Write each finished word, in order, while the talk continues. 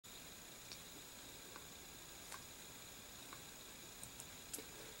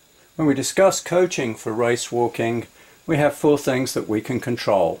When we discuss coaching for race walking, we have four things that we can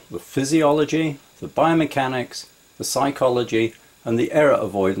control: the physiology, the biomechanics, the psychology, and the error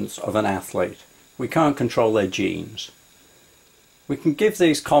avoidance of an athlete. We can't control their genes. We can give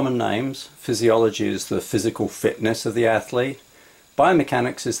these common names. Physiology is the physical fitness of the athlete.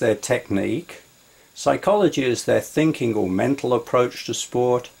 Biomechanics is their technique. Psychology is their thinking or mental approach to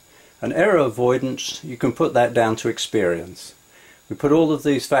sport. And error avoidance, you can put that down to experience. We put all of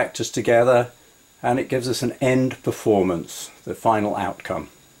these factors together and it gives us an end performance, the final outcome.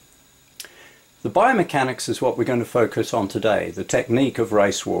 The biomechanics is what we're going to focus on today, the technique of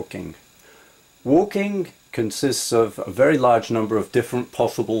race walking. Walking consists of a very large number of different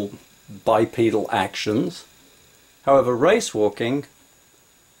possible bipedal actions. However, race walking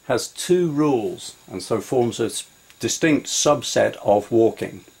has two rules and so forms a distinct subset of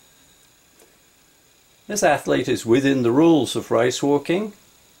walking. This athlete is within the rules of race walking.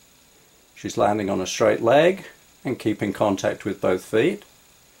 She's landing on a straight leg and keeping contact with both feet.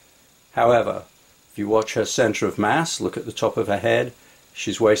 However, if you watch her center of mass, look at the top of her head,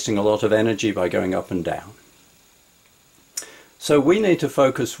 she's wasting a lot of energy by going up and down. So we need to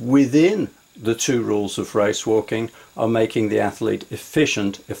focus within the two rules of race walking on making the athlete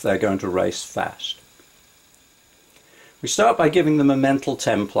efficient if they're going to race fast. We start by giving them a mental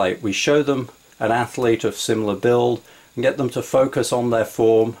template. We show them an athlete of similar build and get them to focus on their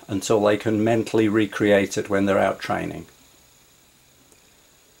form until they can mentally recreate it when they're out training.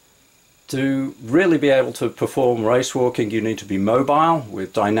 To really be able to perform race walking, you need to be mobile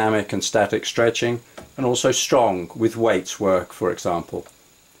with dynamic and static stretching, and also strong with weights work, for example.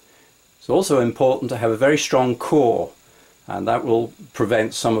 It's also important to have a very strong core, and that will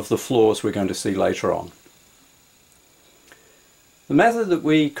prevent some of the flaws we're going to see later on. The method that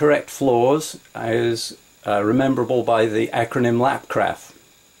we correct flaws is rememberable by the acronym LAPCraf.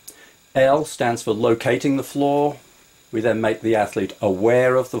 L stands for locating the flaw. We then make the athlete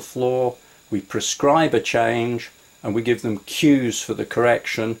aware of the flaw. We prescribe a change and we give them cues for the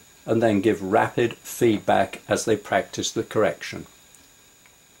correction and then give rapid feedback as they practice the correction.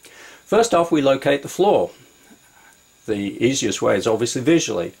 First off, we locate the flaw. The easiest way is obviously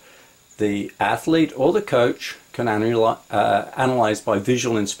visually. The athlete or the coach can analyze by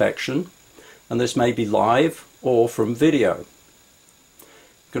visual inspection, and this may be live or from video.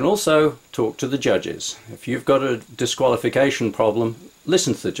 You can also talk to the judges. If you've got a disqualification problem,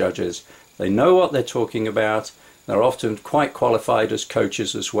 listen to the judges. They know what they're talking about. They're often quite qualified as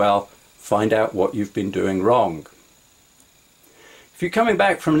coaches as well. Find out what you've been doing wrong. If you're coming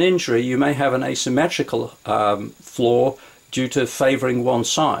back from an injury, you may have an asymmetrical flaw due to favoring one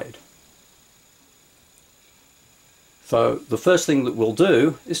side. So the first thing that we'll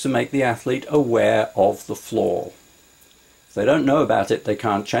do is to make the athlete aware of the flaw. If they don't know about it, they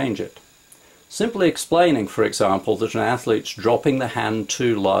can't change it. Simply explaining, for example, that an athlete's dropping the hand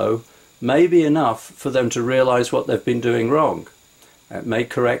too low may be enough for them to realize what they've been doing wrong. It may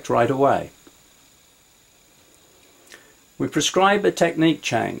correct right away. We prescribe a technique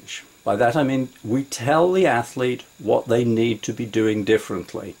change. By that I mean we tell the athlete what they need to be doing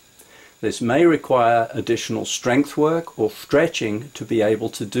differently. This may require additional strength work or stretching to be able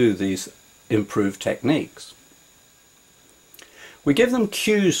to do these improved techniques. We give them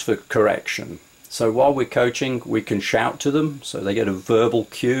cues for correction. So while we're coaching, we can shout to them so they get a verbal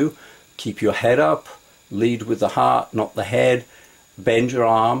cue. Keep your head up, lead with the heart, not the head, bend your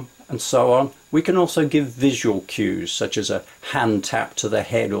arm, and so on. We can also give visual cues, such as a hand tap to the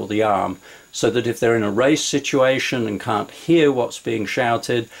head or the arm, so that if they're in a race situation and can't hear what's being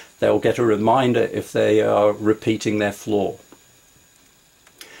shouted, they'll get a reminder if they are repeating their flaw.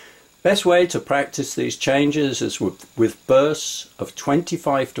 Best way to practice these changes is with bursts of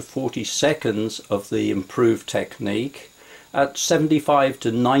 25 to 40 seconds of the improved technique at 75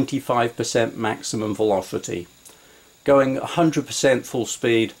 to 95% maximum velocity. Going 100% full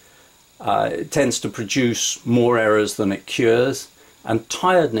speed tends to produce more errors than it cures, and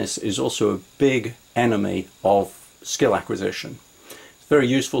tiredness is also a big enemy of skill acquisition. It's very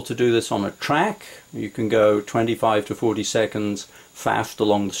useful to do this on a track. You can go 25 to 40 seconds fast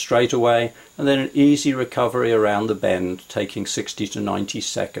along the straightaway, and then an easy recovery around the bend, taking 60 to 90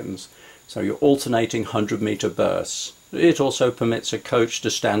 seconds. So you're alternating 100-meter bursts. It also permits a coach to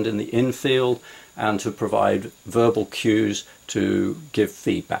stand in the infield and to provide verbal cues to give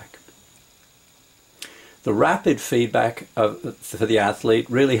feedback. The rapid feedback for the athlete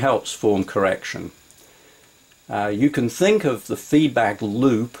really helps form correction. You can think of the feedback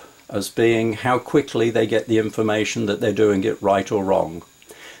loop as being how quickly they get the information that they're doing it right or wrong.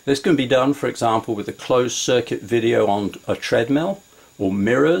 This can be done, for example, with a closed circuit video on a treadmill or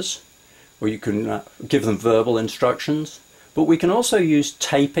mirrors, or you can give them verbal instructions. But we can also use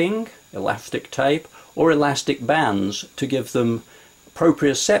taping, elastic tape, or elastic bands to give them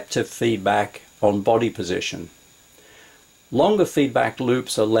proprioceptive feedback on body position. Longer feedback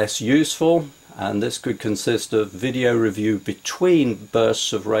loops are less useful, and this could consist of video review between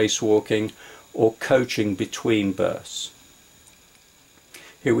bursts of race walking or coaching between bursts.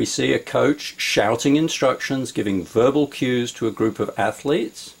 Here we see a coach shouting instructions, giving verbal cues to a group of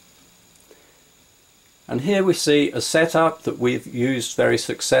athletes. And here we see a setup that we've used very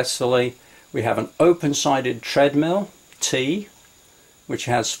successfully. We have an open-sided treadmill, T, which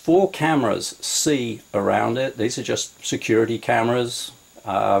has 4 cameras, C, around it. These are just security cameras,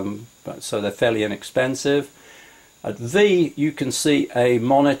 so they're fairly inexpensive. At V, you can see a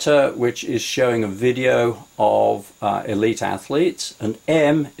monitor which is showing a video of elite athletes, and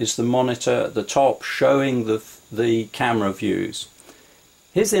M is the monitor at the top showing the camera views.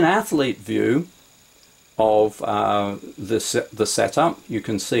 Here's an athlete view of the setup. You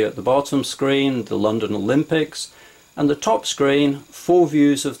can see at the bottom screen the London Olympics, and the top screen 4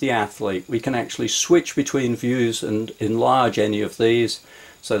 views of the athlete. We can actually switch between views and enlarge any of these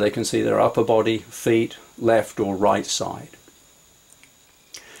so they can see their upper body, feet, left or right side.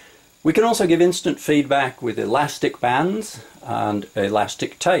 We can also give instant feedback with elastic bands and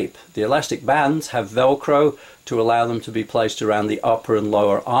elastic tape. The elastic bands have Velcro to allow them to be placed around the upper and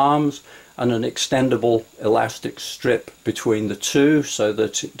lower arms, and an extendable elastic strip between the two so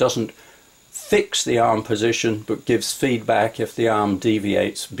that it doesn't fix the arm position but gives feedback if the arm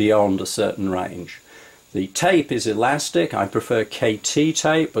deviates beyond a certain range. The tape is elastic. I prefer KT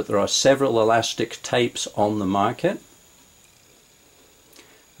tape, but there are several elastic tapes on the market.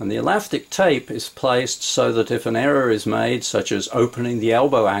 And the elastic tape is placed so that if an error is made, such as opening the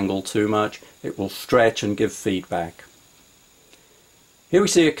elbow angle too much, it will stretch and give feedback. Here we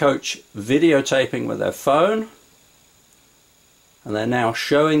see a coach videotaping with their phone, and they're now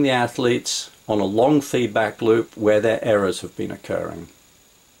showing the athletes on a long feedback loop where their errors have been occurring.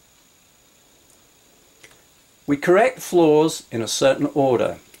 We correct flaws in a certain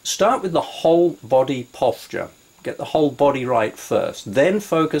order. Start with the whole body posture. Get the whole body right first. Then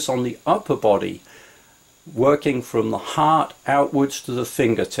focus on the upper body, working from the heart outwards to the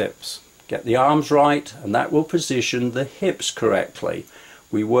fingertips. Get the arms right, and that will position the hips correctly.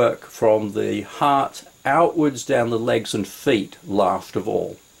 We work from the heart outwards down the legs and feet last of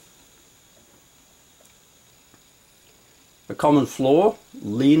all. A common flaw,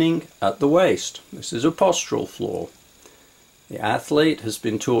 leaning at the waist. This is a postural flaw. The athlete has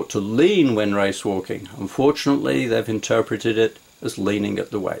been taught to lean when race walking. Unfortunately, they've interpreted it as leaning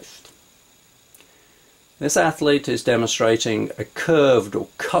at the waist. This athlete is demonstrating a curved or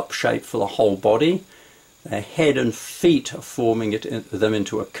cup shape for the whole body. Their head and feet are forming them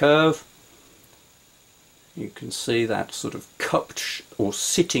into a curve. You can see that sort of cupped or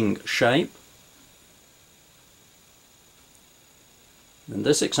sitting shape. In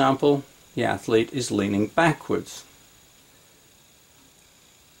this example, the athlete is leaning backwards.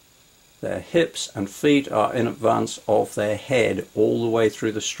 Their hips and feet are in advance of their head all the way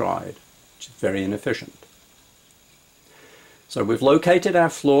through the stride, which is very inefficient. So we've located our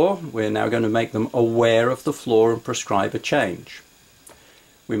flaw. We're now going to make them aware of the flaw and prescribe a change.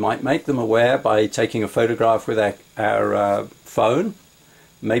 We might make them aware by taking a photograph with our phone,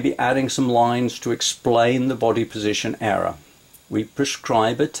 maybe adding some lines to explain the body position error. We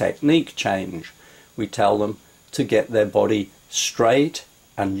prescribe a technique change. We tell them to get their body straight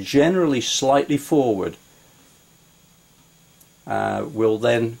and generally slightly forward. We'll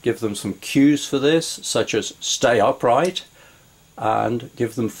then give them some cues for this, such as stay upright, and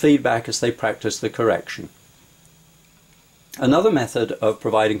give them feedback as they practice the correction. Another method of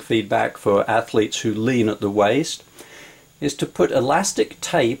providing feedback for athletes who lean at the waist is to put elastic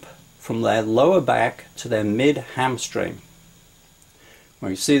tape from their lower back to their mid-hamstring.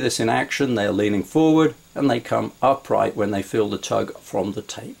 When you see this in action, they're leaning forward and they come upright when they feel the tug from the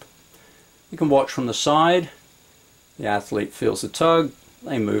tape. You can watch from the side. The athlete feels the tug,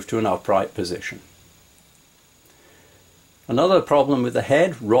 they move to an upright position. Another problem with the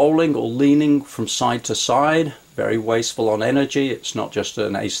head, rolling or leaning from side to side, very wasteful on energy. It's not just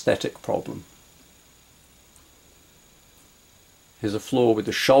an aesthetic problem. Here's a flaw with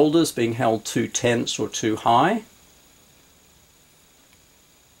the shoulders being held too tense or too high.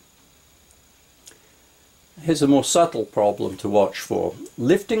 Here's a more subtle problem to watch for.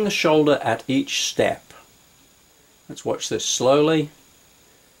 Lifting the shoulder at each step. Let's watch this slowly.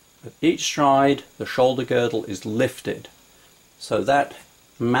 At each stride, the shoulder girdle is lifted. So that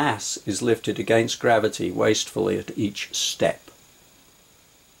mass is lifted against gravity wastefully at each step.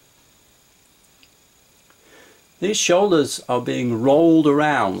 These shoulders are being rolled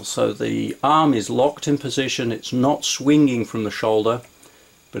around, so the arm is locked in position. It's not swinging from the shoulder,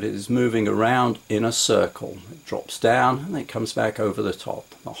 but it is moving around in a circle. It drops down and it comes back over the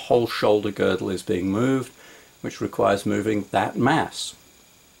top. The whole shoulder girdle is being moved, which requires moving that mass.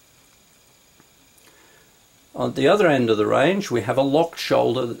 On the other end of the range, we have a locked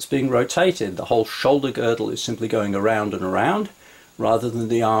shoulder that's being rotated. The whole shoulder girdle is simply going around and around, rather than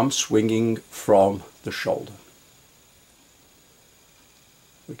the arm swinging from the shoulder.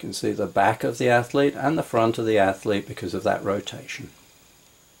 We can see the back of the athlete and the front of the athlete because of that rotation.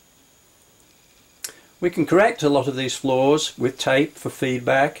 We can correct a lot of these flaws with tape for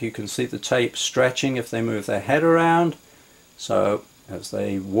feedback. You can see the tape stretching if they move their head around. So as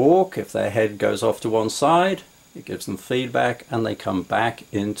they walk, if their head goes off to one side, it gives them feedback and they come back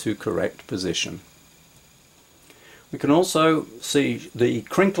into correct position. We can also see the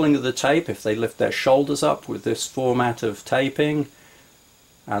crinkling of the tape if they lift their shoulders up with this format of taping,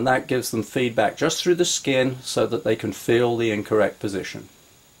 and that gives them feedback just through the skin so that they can feel the incorrect position.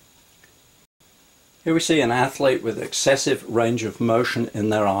 Here we see an athlete with excessive range of motion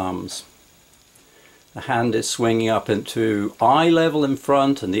in their arms. The hand is swinging up into eye level in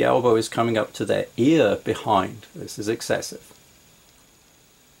front and the elbow is coming up to their ear behind. This is excessive.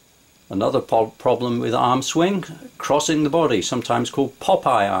 Another problem with arm swing, crossing the body, sometimes called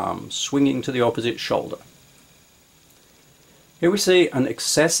Popeye arms, swinging to the opposite shoulder. Here we see an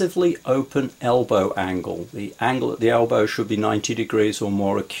excessively open elbow angle. The angle at the elbow should be 90 degrees or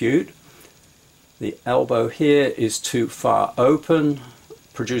more acute. The elbow here is too far open,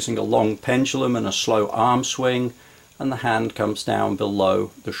 producing a long pendulum and a slow arm swing, and the hand comes down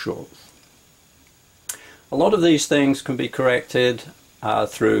below the shoulders. A lot of these things can be corrected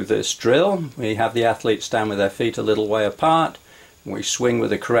through this drill. We have the athlete stand with their feet a little way apart. We swing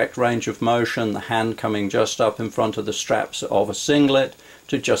with the correct range of motion, the hand coming just up in front of the straps of a singlet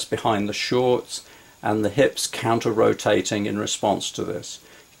to just behind the shorts, and the hips counter-rotating in response to this.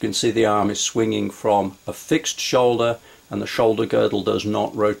 You can see the arm is swinging from a fixed shoulder and the shoulder girdle does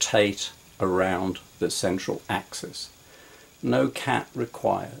not rotate around the central axis. No cat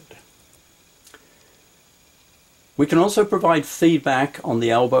required. We can also provide feedback on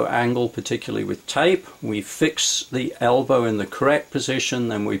the elbow angle, particularly with tape. We fix the elbow in the correct position,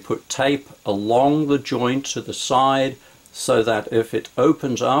 then we put tape along the joint to the side so that if it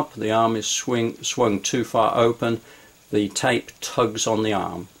opens up, the arm is swung too far open, the tape tugs on the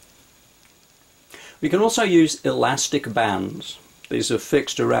arm. We can also use elastic bands. These are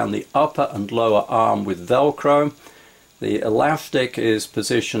fixed around the upper and lower arm with Velcro. The elastic is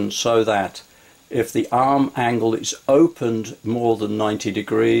positioned so that if the arm angle is opened more than 90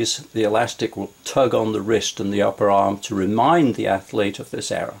 degrees, the elastic will tug on the wrist and the upper arm to remind the athlete of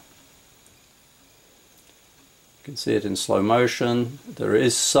this error. You can see it in slow motion. There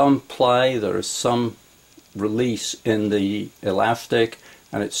is some play, there is some release in the elastic,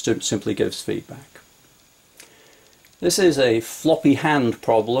 and it simply gives feedback. This is a floppy hand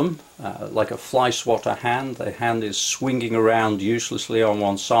problem, like a fly swatter hand. The hand is swinging around uselessly on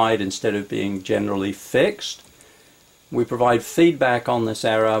one side instead of being generally fixed. We provide feedback on this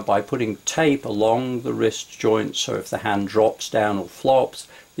error by putting tape along the wrist joint so if the hand drops down or flops,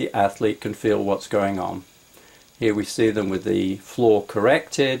 the athlete can feel what's going on. Here we see them with the flaw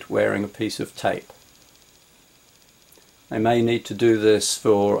corrected, wearing a piece of tape. They may need to do this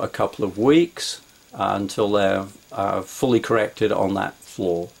for a couple of weeks until they're fully corrected on that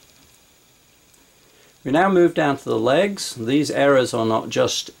flaw. We now move down to the legs. These errors are not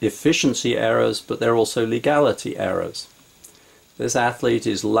just efficiency errors, but they're also legality errors. This athlete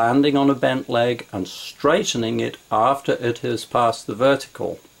is landing on a bent leg and straightening it after it has passed the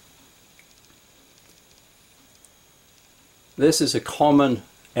vertical. This is a common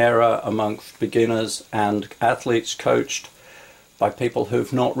error amongst beginners and athletes coached by people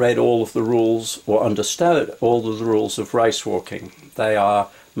who've not read all of the rules or understood all of the rules of race walking. They are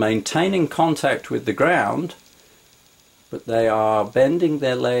maintaining contact with the ground, but they are bending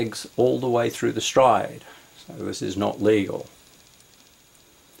their legs all the way through the stride. So this is not legal.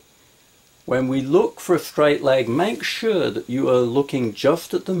 When we look for a straight leg, make sure that you are looking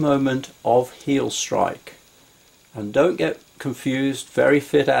just at the moment of heel strike. And don't get confused. Very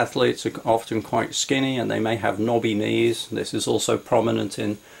fit athletes are often quite skinny and they may have knobby knees. This is also prominent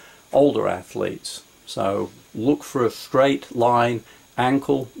in older athletes. So look for a straight line,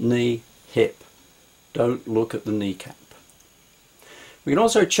 ankle, knee, hip. Don't look at the kneecap. We can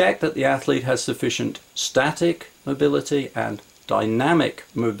also check that the athlete has sufficient static mobility and dynamic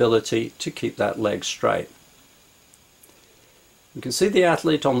mobility to keep that leg straight. You can see the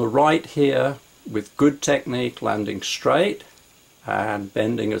athlete on the right here with good technique, landing straight and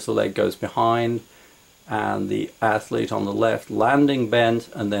bending as the leg goes behind, and the athlete on the left landing bent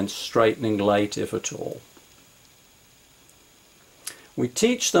and then straightening late if at all. We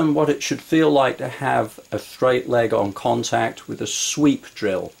teach them what it should feel like to have a straight leg on contact with a sweep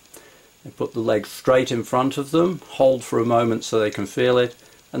drill. They put the leg straight in front of them, hold for a moment so they can feel it,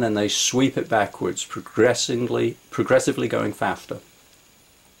 and then they sweep it backwards, progressively going faster.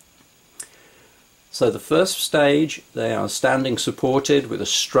 So the first stage, they are standing supported with a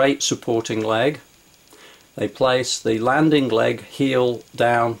straight supporting leg. They place the landing leg heel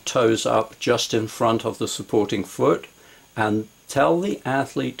down, toes up, just in front of the supporting foot, and tell the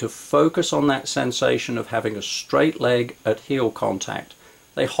athlete to focus on that sensation of having a straight leg at heel contact.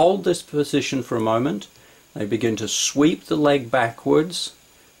 They hold this position for a moment. They begin to sweep the leg backwards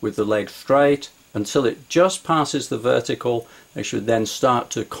with the leg straight until it just passes the vertical. They should then start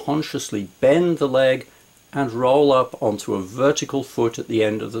to consciously bend the leg and roll up onto a vertical foot at the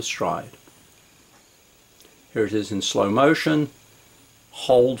end of the stride. Here it is in slow motion.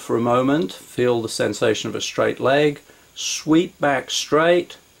 Hold for a moment, feel the sensation of a straight leg, sweep back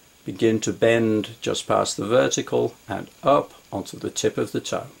straight, begin to bend just past the vertical and up onto the tip of the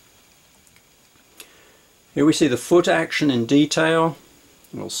toe. Here we see the foot action in detail.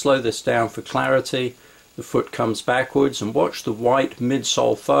 We'll slow this down for clarity. The foot comes backwards, and watch the white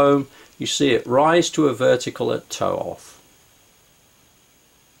midsole foam. You see it rise to a vertical at toe off.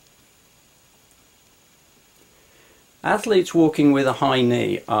 Athletes walking with a high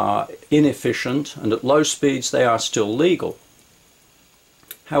knee are inefficient, and at low speeds they are still legal.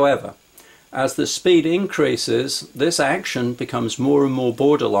 However, as the speed increases, this action becomes more and more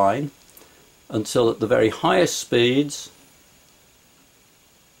borderline until at the very highest speeds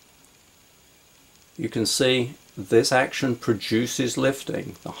you can see this action produces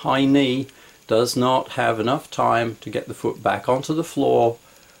lifting. The high knee does not have enough time to get the foot back onto the floor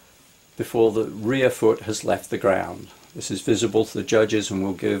before the rear foot has left the ground. This is visible to the judges and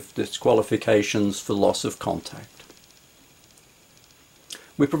will give disqualifications for loss of contact.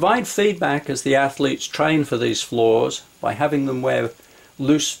 We provide feedback as the athletes train for these flaws by having them wear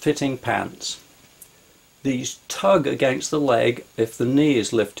loose-fitting pants. These tug against the leg if the knee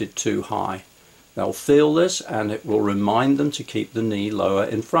is lifted too high. They'll feel this and it will remind them to keep the knee lower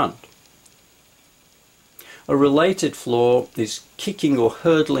in front. A related flaw is kicking or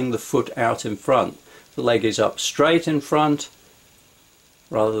hurdling the foot out in front. The leg is up straight in front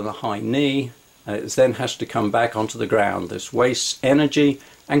rather than a high knee, and it then has to come back onto the ground. This wastes energy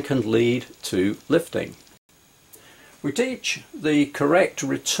and can lead to lifting. We teach the correct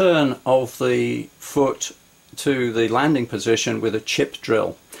return of the foot to the landing position with a chip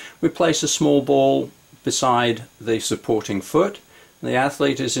drill. We place a small ball beside the supporting foot. The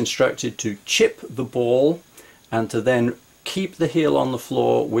athlete is instructed to chip the ball and to then keep the heel on the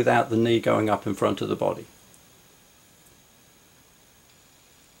floor without the knee going up in front of the body.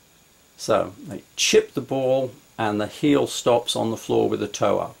 So they chip the ball and the heel stops on the floor with the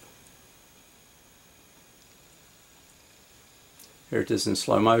toe up. Here it is in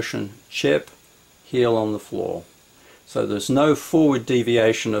slow motion. Chip, heel on the floor. So there's no forward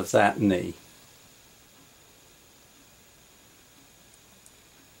deviation of that knee.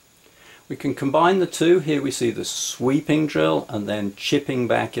 We can combine the two. Here we see the sweeping drill and then chipping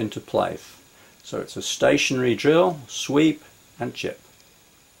back into place. So it's a stationary drill, sweep and chip.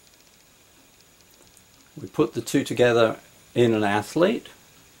 We put the two together in an athlete.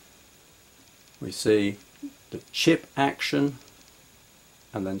 We see the chip action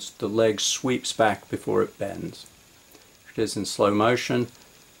and then the leg sweeps back before it bends. It is in slow motion.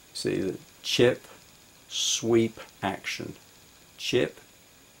 See the chip, sweep action. Chip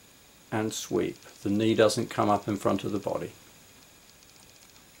and sweep. The knee doesn't come up in front of the body.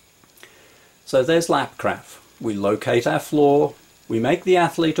 So there's LAPCraf. We locate our flaw. We make the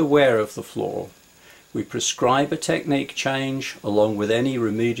athlete aware of the flaw. We prescribe a technique change along with any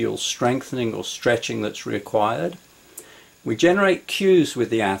remedial strengthening or stretching that's required. We generate cues with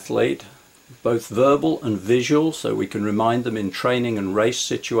the athlete, both verbal and visual, so we can remind them in training and race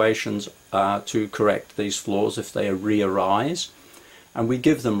situations to correct these flaws if they re-arise. And we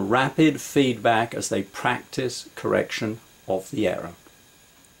give them rapid feedback as they practice correction of the error.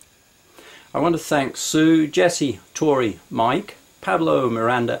 I want to thank Sue, Jesse, Tori, Mike, Pablo,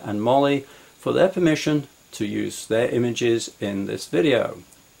 Miranda and Molly for their permission to use their images in this video.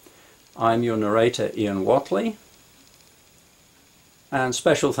 I'm your narrator Ian Watley. And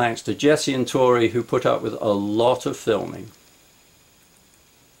special thanks to Jesse and Tori who put up with a lot of filming.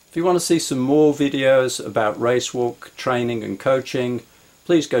 If you want to see some more videos about racewalk training and coaching,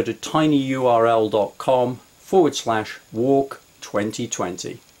 please go to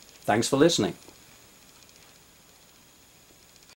tinyurl.com/walk2020. Thanks for listening.